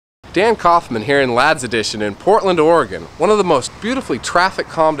Dan Kaufman here in Lads Edition in Portland, Oregon, one of the most beautifully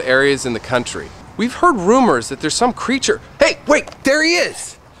traffic-calmed areas in the country. We've heard rumors that there's some creature. Hey, wait, there he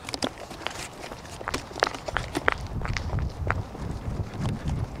is!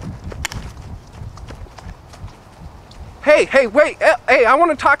 Hey, wait, hey, I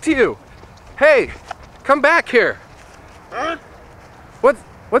want to talk to you. Hey, come back here. Huh?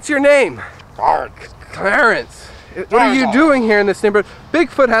 What's your name? Clarence. What are you doing here in this neighborhood?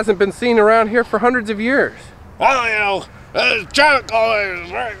 Bigfoot hasn't been seen around here for hundreds of years. Well, you know, traffic calming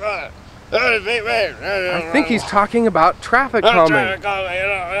is very good. I think he's talking about traffic calming.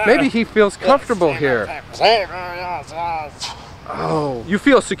 Maybe he feels comfortable here. Oh, you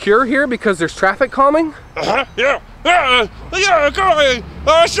feel secure here because there's traffic calming? Yeah, go ahead.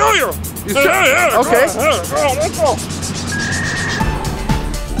 I'll show you. You sure? Yeah, okay. Let's go.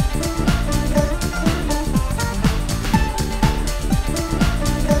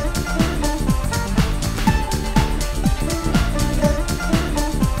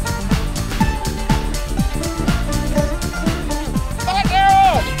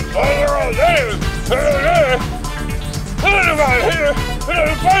 Right here.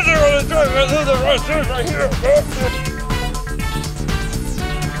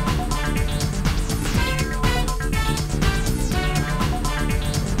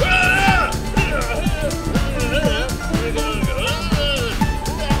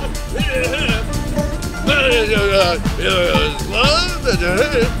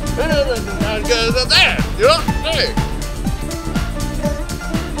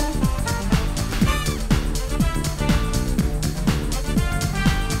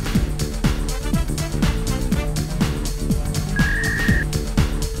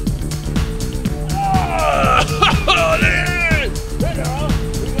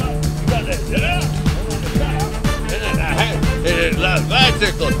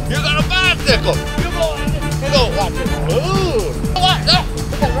 Bicycle. You got a bicycle. Come on. You don't watch it. Ooh. What? No.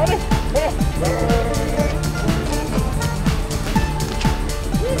 Okay, ready?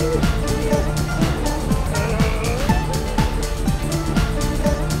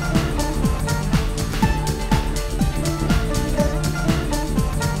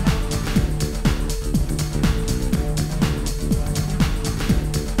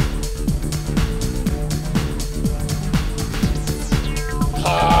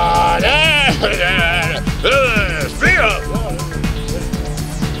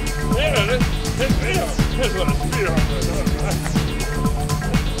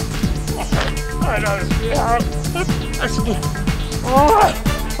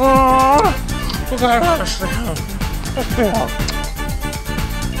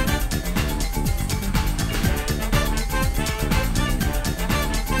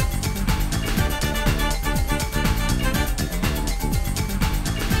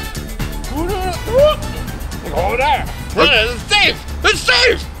 Go there. It's safe. It's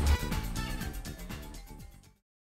safe.